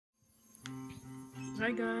Hi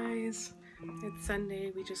guys, it's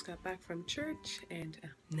Sunday. We just got back from church and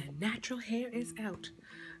the natural hair is out.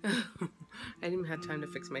 I didn't even have time to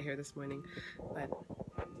fix my hair this morning, but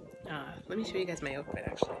let me show you guys my outfit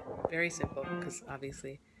actually. Very simple because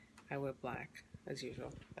obviously I wear black as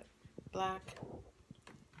usual, but black.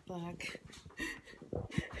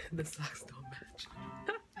 The socks don't match.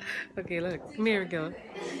 Okay, look, come here, Michaela.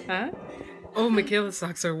 Huh? Oh, Michaela's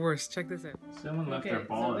socks are worse. Check this out. Someone left their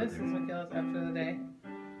ball. So this is Michaela's outfit of the day.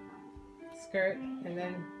 Skirt, and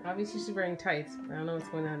then obviously she's wearing tights. I don't know what's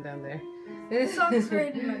going on down there. Socks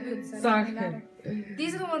right in my boots. Socks.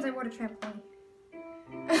 These are the ones I wore to trampoline.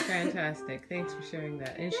 Fantastic. Thanks for sharing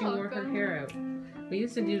that. And she wore her hair out. We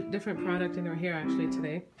used to do different product in her hair actually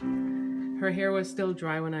today. Her hair was still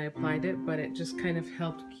dry when I applied it, but it just kind of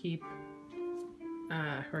helped keep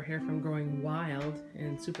her hair from growing wild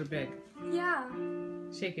and super big. Yeah.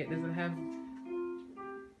 Shake it. Does it have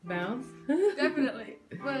bounce? Definitely.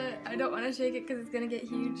 But I don't want to shake it because it's going to get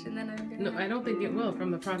huge and then I'm going to... No, I don't think it will from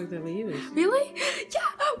the product that we use. Really? Yeah!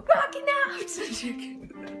 Rocking out! Oh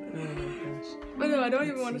my gosh. But no, I don't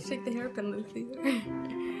even want to shake the hairpin loose either.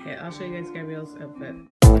 Okay, I'll show you guys Gabrielle's outfit.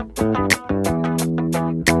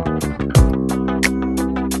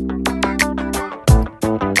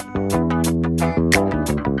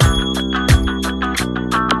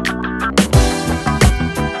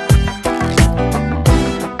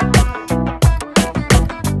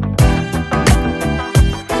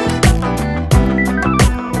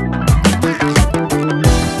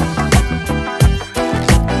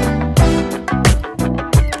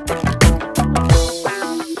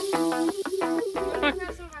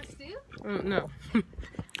 No.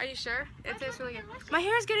 Are you sure? It tastes really good. My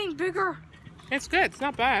hair is getting bigger. It's good. It's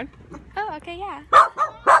not bad. Oh, okay, yeah.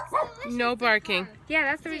 No barking. Yeah,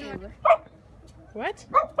 that's the reason. What?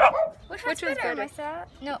 Which one's better? My salad?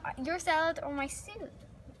 No, your salad or my soup?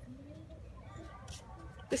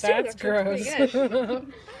 That's gross.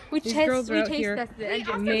 These girls are out here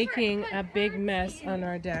making a big mess on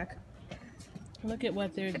our deck. Look at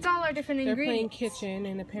what It's all our different they're playing ingredients. kitchen,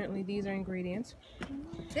 and apparently these are ingredients.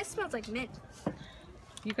 This smells like mint.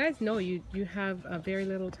 You guys know you have a very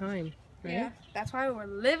little time, right? Yeah, that's why we're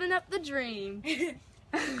living up the dream.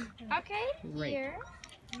 Okay, Right. here.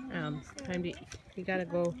 Time to, you gotta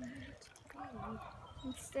go.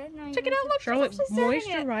 Instead, no, Check it out, look, Charlotte,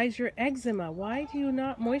 moisturize your eczema. Why do you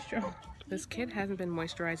not moisturize? This kid hasn't been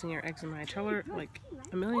moisturizing her eczema. I tell her like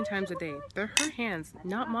a million times a day. They're her hands,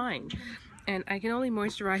 not mine. And I can only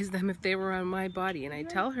moisturize them if they were on my body. And I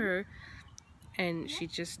tell her, and she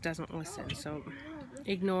just doesn't listen. So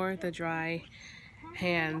ignore the dry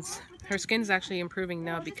hands. Her skin's actually improving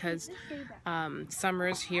now because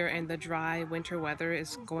summer's here and the dry winter weather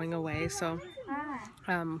is going away. So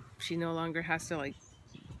she no longer has to like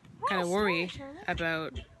kind of worry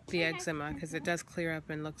about the eczema because it does clear up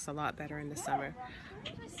and looks a lot better in the summer.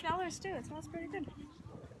 Smell hers too. It smells pretty good.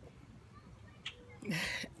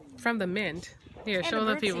 From the mint. Here, And show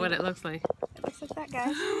the the people what it looks like. It looks like that,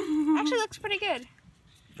 guys. Actually looks pretty good.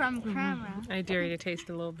 From camera. I dare you to taste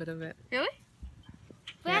a little bit of it. Really?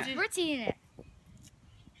 It has birdseed in it.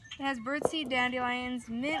 It has birdseed, dandelions,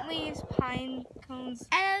 mint leaves, pine cones,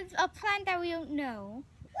 And a plant that we don't know.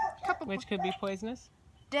 couple Which could be poisonous.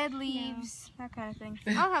 dead leaves, that kind of thing.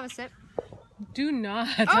 I'll have a sip. Do not.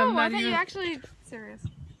 Oh, I'm I not thought you even... actually serious.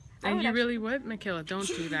 And you really would? Michaela, don't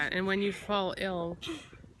do that. And when you fall ill,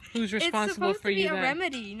 who's responsible It's supposed for to be you a then?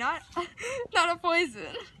 remedy, not a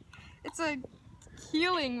poison. It's a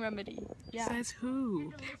healing remedy. Yeah. Says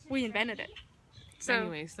who? We invented it. So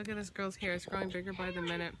Anyways, look at this girl's hair. It's growing bigger by the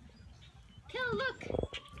minute. Kill, look.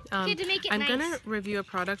 Okay, to make it I'm nice. gonna review a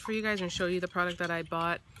product for you guys and show you the product that I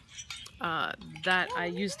bought that I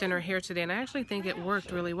used in her hair today, and I actually think it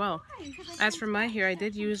worked really well. As for my hair, I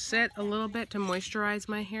did use it a little bit to moisturize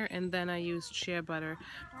my hair, and then I used shea butter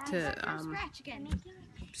to Scratch again.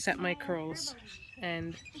 set my curls,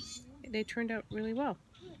 and they turned out really well.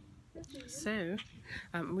 So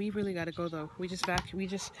we really got to go though. We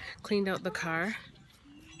just cleaned out the car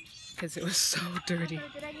because it was so dirty,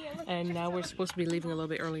 and now we're supposed to be leaving a little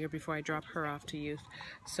bit earlier before I drop her off to youth,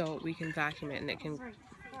 so we can vacuum it and it can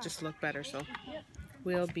just look better. So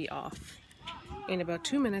we'll be off in about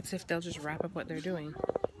 2 minutes if they'll just wrap up what they're doing.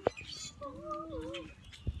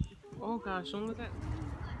 Oh gosh, when was that?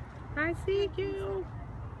 I see you.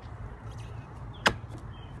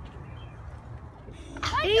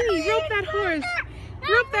 Amy, rope that horse.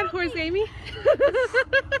 Rope that horse, Amy.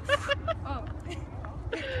 oh.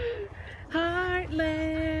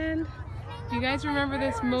 Heartland. You guys remember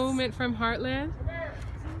this moment from Heartland?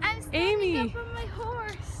 I'm standing Amy. up on my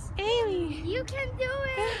horse. Amy! You can do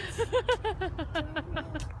it!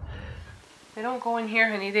 They don't go in here,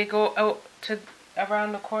 honey. They go out to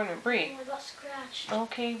around the corner. Bree. Oh, I got scratched.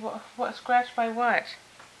 Okay, what scratched by what?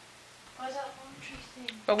 Why is that palm tree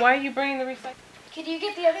thing? But why are you bringing the recycling? Could you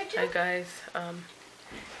get the other two? Hi guys.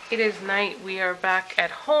 It is night. We are back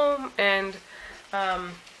at home, and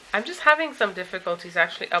I'm just having some difficulties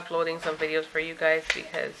actually uploading some videos for you guys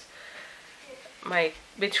because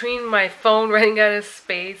between my phone running out of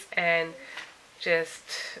space and just,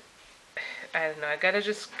 I don't know, I gotta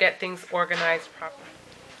just get things organized properly.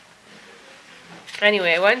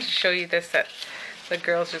 Anyway, I wanted to show you this that the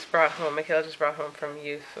girls just brought home. Michaela just brought home from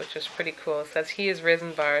youth, which is pretty cool. It says he is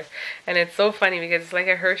risen bar, and it's so funny because it's like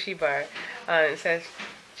a Hershey bar. It says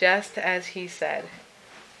just as he said,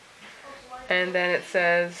 and then it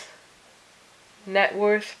says net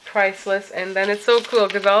worth priceless, and then it's so cool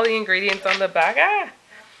because all the ingredients on the back,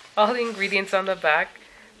 all the ingredients on the back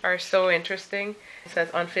are so interesting. It says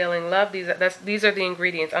unfailing love. These are the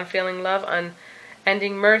ingredients: unfailing love,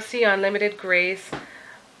 unending mercy, unlimited grace,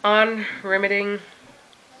 unremitting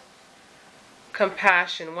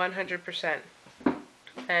compassion, 100%.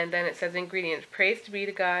 And then it says ingredients: praise be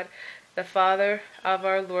to God, the Father of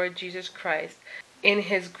our Lord Jesus Christ. In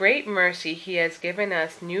his great mercy, he has given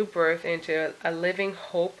us new birth into a living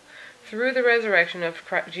hope through the resurrection of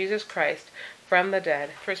Jesus Christ from the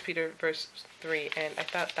dead. 1 Peter verse 3, and I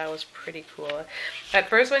thought that was pretty cool. At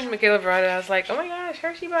first when Michaela brought it, I was like, oh my gosh,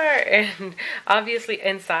 Hershey bar. And obviously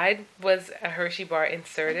inside was a Hershey bar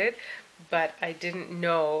inserted, but I didn't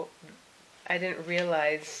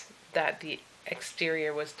realize that the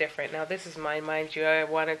exterior was different. Now this is mine, mind you. I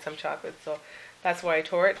wanted some chocolate, so that's why I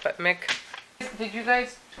tore it. But Mick, did you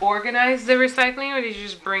guys organize the recycling, or did you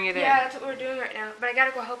just bring it in? Yeah, that's what we're doing right now. But I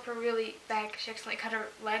gotta go help her really bad because she accidentally cut her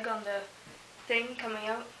leg on the thing coming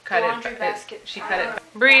out. Cut the it. laundry basket. She cut it.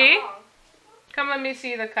 Bree, come let me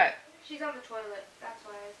see the cut. She's on the toilet. That's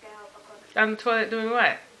why I was gonna help her cook. On the toilet doing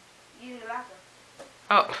what? Using the bathroom.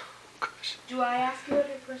 Oh, gosh. Do I ask you what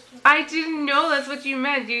her first one? I didn't know that's what you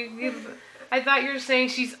meant. I thought you were saying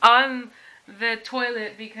she's on the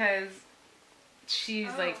toilet because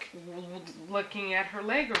she's like looking at her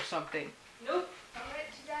leg or something. Nope.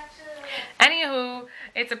 Anywho,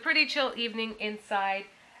 it's a pretty chill evening inside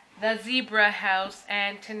the Zebra house,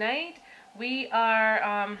 and tonight we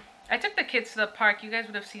are I took the kids to the park. You guys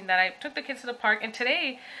would have seen that. I took the kids to the park, and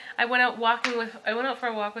today I went out for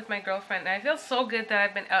a walk with my girlfriend, and I feel so good that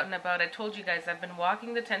I've been out and about. I told you guys I've been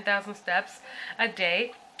walking the 10,000 steps a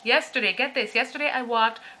day. Yesterday, get this, yesterday I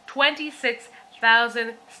walked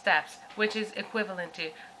 26,000 steps, which is equivalent to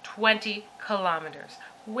 20 kilometers.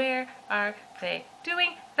 Where are they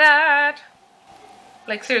doing that?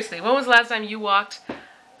 Like seriously, when was the last time you walked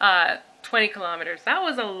 20 kilometers? That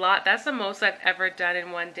was a lot. That's the most I've ever done in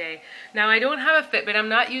one day. Now I don't have a Fitbit. I'm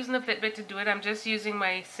not using the Fitbit to do it. I'm just using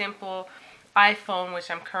my simple iPhone, which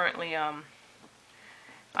I'm currently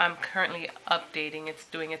updating. It's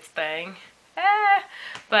doing its thing.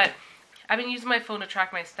 But I've been using my phone to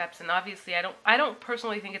track my steps, and obviously I don't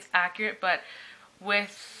personally think it's accurate, but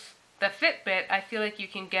with the Fitbit, I feel like you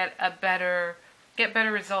can get better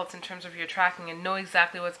results in terms of your tracking and know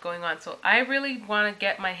exactly what's going on. So I really want to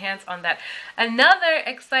get my hands on that. Another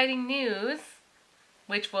exciting news,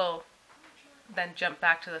 which will then jump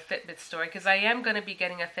back to the Fitbit story, because I am going to be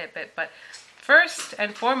getting a Fitbit, but first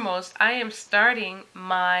and foremost, I am starting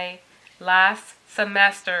my last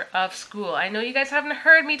semester of school. I know you guys haven't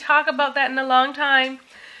heard me talk about that in a long time,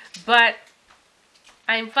 but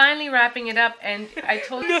I'm finally wrapping it up, and I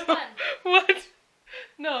told you. No, what?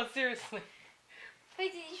 No, seriously.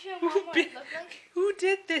 Wait, did you show Mom what it looked like? Who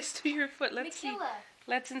did this to your foot? Let's see. Michaela.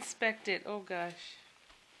 Let's inspect it. Oh gosh.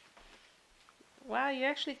 Wow, you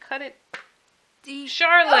actually cut it.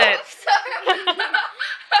 Charlotte! Oh, sorry.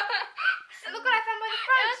 Look what I found by the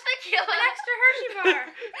front. It was Michaela. An extra Hershey bar.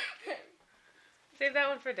 Save that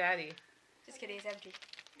one for Daddy. Just kidding, it's empty.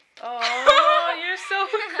 Oh, you're so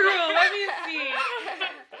cruel. Let me see.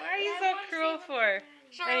 What are you so cruel for?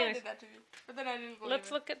 Charlotte did that to me, but then I didn't believe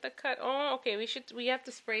Let's look at the cut. Oh, okay. We have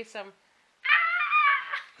to spray some.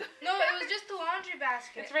 No, it was just the laundry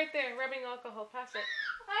basket. It's right there. Rubbing alcohol. Pass it.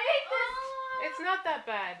 I hate this. It's not that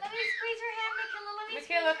bad. Let me squeeze her hand, Michaela.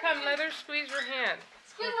 Michaela, come. Let her squeeze your hand.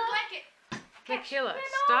 Squeeze the blanket. Michaela,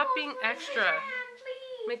 stop being extra.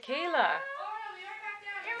 Michaela,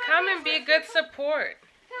 come and be a good support.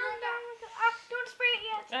 Don't spray it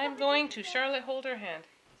yet. I'm going to. Charlotte, hold her hand.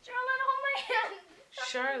 Charlotte, hold my hand.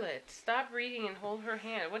 Charlotte, stop reading and hold her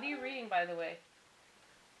hand. What are you reading, by the way?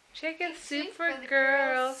 Chicken Soup for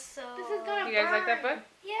Girls. So This is gonna You guys like that book?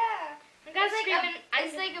 yeah. Guys,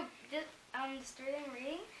 like starting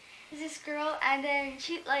reading, There's this girl, and then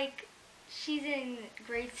she's in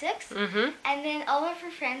grade 6, Mm-hmm. and then all of her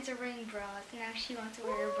friends are wearing bras, and now she wants to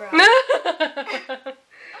wear a bra.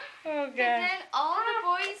 Oh But god. then all the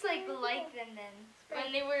boys like them then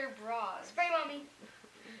when they wear bras. Spray, mommy.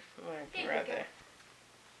 My brother.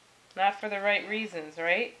 Not for the right reasons,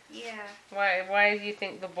 right? Yeah. Why do you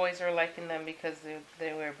think the boys are liking them because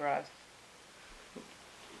they wear bras?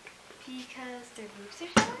 Because their boobs are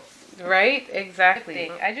showing? Right? Exactly.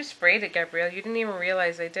 I just sprayed it, Gabrielle. You didn't even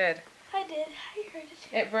realize I did. I did. I heard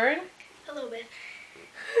it. It burned? A little bit.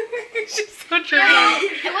 She's so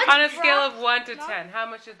dramatic. Yeah. On a scale of 1 to 10, how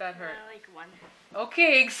much did that hurt? Like 1.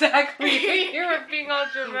 Okay, exactly. You were being all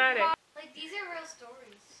dramatic. Like these are real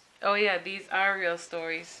stories. Oh yeah, these are real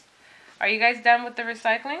stories. Are you guys done with the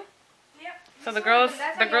recycling? Yep. So the girls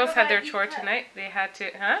had their chore tonight. They had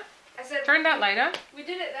to, huh? I said, Turn that light on. we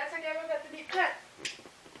did it. That's how Gabrielle got the deep cut.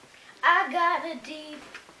 I got a deep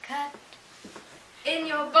cut In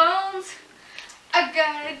your bones, I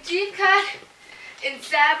got a deep cut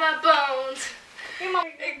inside my bones.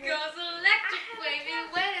 It goes electric wavy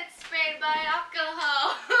when it's sprayed by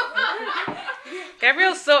alcohol.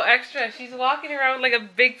 Gabrielle's so extra. She's walking around with like a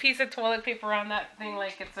big piece of toilet paper on that thing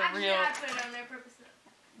like it's a Actually, real... I put it on there purposely.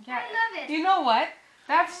 Yeah. I love it. You know what?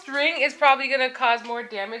 That string is probably going to cause more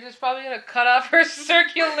damage. It's probably going to cut off her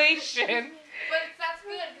circulation. But that's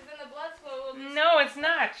good because then the blood flow will be... No, it's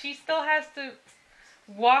not. She still has to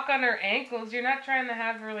walk on her ankles. You're not trying to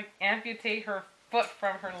have her like amputate her foot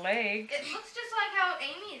from her leg. It looks just like how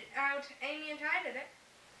Amy and Ty did it.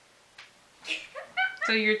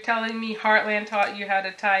 So you're telling me Heartland taught you how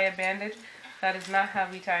to tie a bandage? That is not how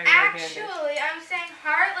we tie a bandage. Actually, I'm saying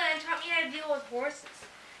Heartland taught me how to deal with horses.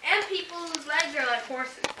 And people whose legs are like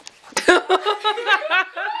horses.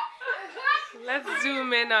 Let's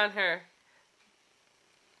zoom in on her.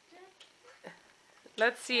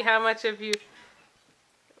 Let's see how much of you...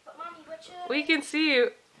 But mommy, what should We can see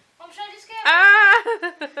you. Mom, should I just get Ah!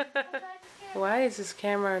 Why is this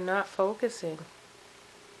camera not focusing?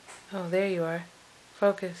 Oh, there you are.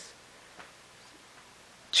 Focus.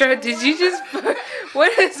 Did you just...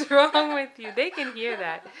 What is wrong with you? They can hear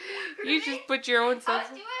that. You just put your own I'll sense...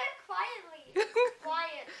 do it quietly.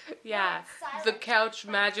 Quiet. Yeah, Silent. the couch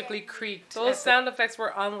magically creaked. Those sound effects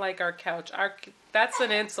were unlike our couch. That's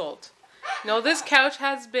an insult. No, this couch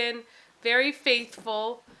has been very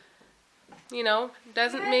faithful. You know,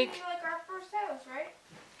 doesn't make... like our first house, right?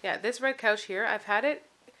 Yeah, this red couch here,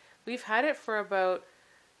 we've had it for about,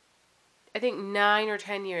 I think 9 or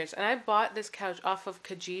 10 years. And I bought this couch off of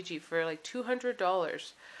Kijiji for like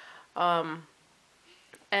 $200.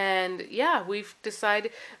 And yeah, we've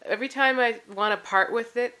decided every time I want to part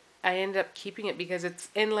with it, I end up keeping it because it's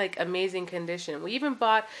in like amazing condition. We even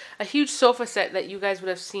bought a huge sofa set that you guys would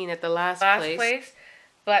have seen at the last place.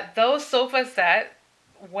 But those sofa set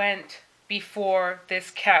went before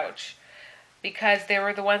this couch because they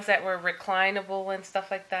were the ones that were reclinable and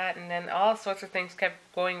stuff like that, and then all sorts of things kept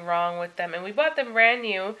going wrong with them, and we bought them brand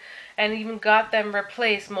new and even got them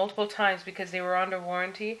replaced multiple times because they were under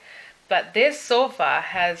warranty. But this sofa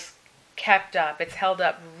has kept up. It's held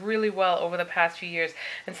up really well over the past few years,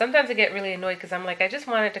 and sometimes I get really annoyed because I'm like, I just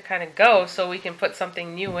want it to kind of go so we can put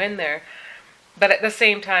something new in there. But at the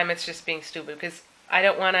same time, it's just being stupid because I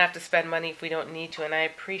don't want to have to spend money if we don't need to, and I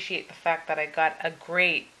appreciate the fact that I got a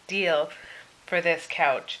great deal for this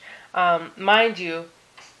couch. Mind you,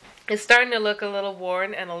 it's starting to look a little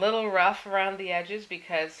worn and a little rough around the edges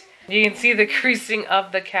because you can see the creasing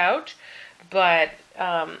of the couch, but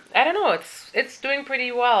I don't know, it's doing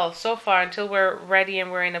pretty well so far until we're ready and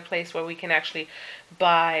we're in a place where we can actually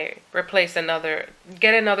get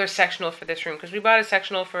another sectional for this room, because we bought a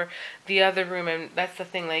sectional for the other room, and that's the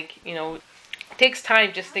thing, like, you know, it takes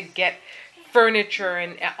time just to get furniture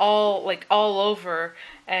and all over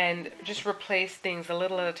and just replace things a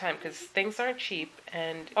little at a time because things aren't cheap.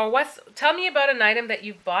 And tell me about an item that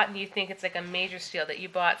you bought and you think it's like a major steal that you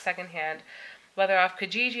bought secondhand, whether off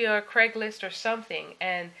Kijiji or Craigslist or something,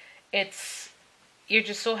 and you're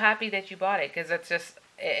just so happy that you bought it because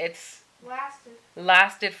it's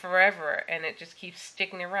lasted forever and it just keeps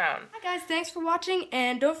sticking around. Hi guys, thanks for watching,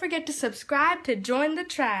 and don't forget to subscribe to join the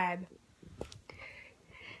tribe.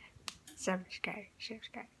 Subscribe.